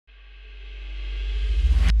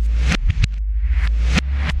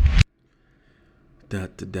da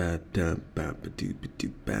da da da ba ba doo ba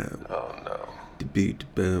doo ba. Oh no. Ba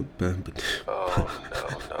ba ba. Oh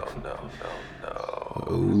no.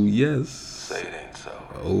 Oh yes. Say it ain't so.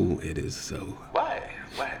 Oh, it is so. Why?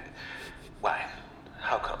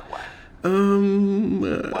 How come? Why?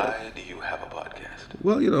 Why do you have a podcast?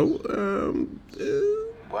 Well,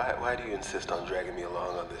 Why do you insist on dragging me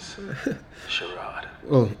along on this charade?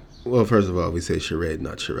 Well, first of all, we say charade,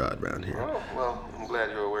 not charade around here. Oh, well, I'm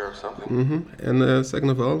glad you're aware of something. Mm-hmm. And second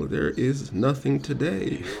of all, there is nothing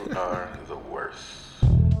today. You are the worst.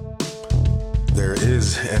 There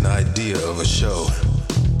is an idea of a show,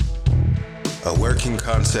 a working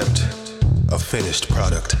concept, a finished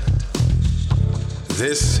product.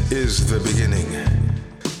 This is the beginning,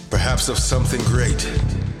 perhaps of something great.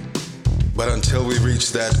 But until we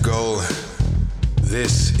reach that goal,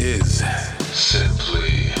 this is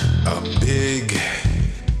simply a big,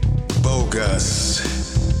 bogus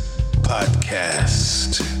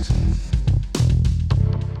podcast.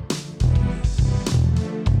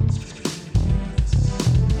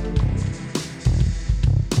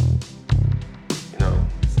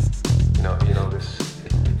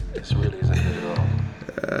 This really isn't good at all.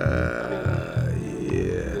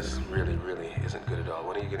 Yeah. This really isn't good at all.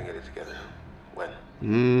 When are you gonna get it together? When?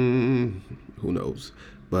 Who knows?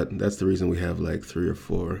 But that's the reason we have like 3 or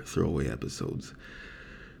 4 throwaway episodes.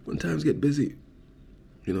 When times get busy,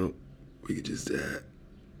 we could just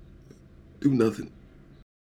do nothing.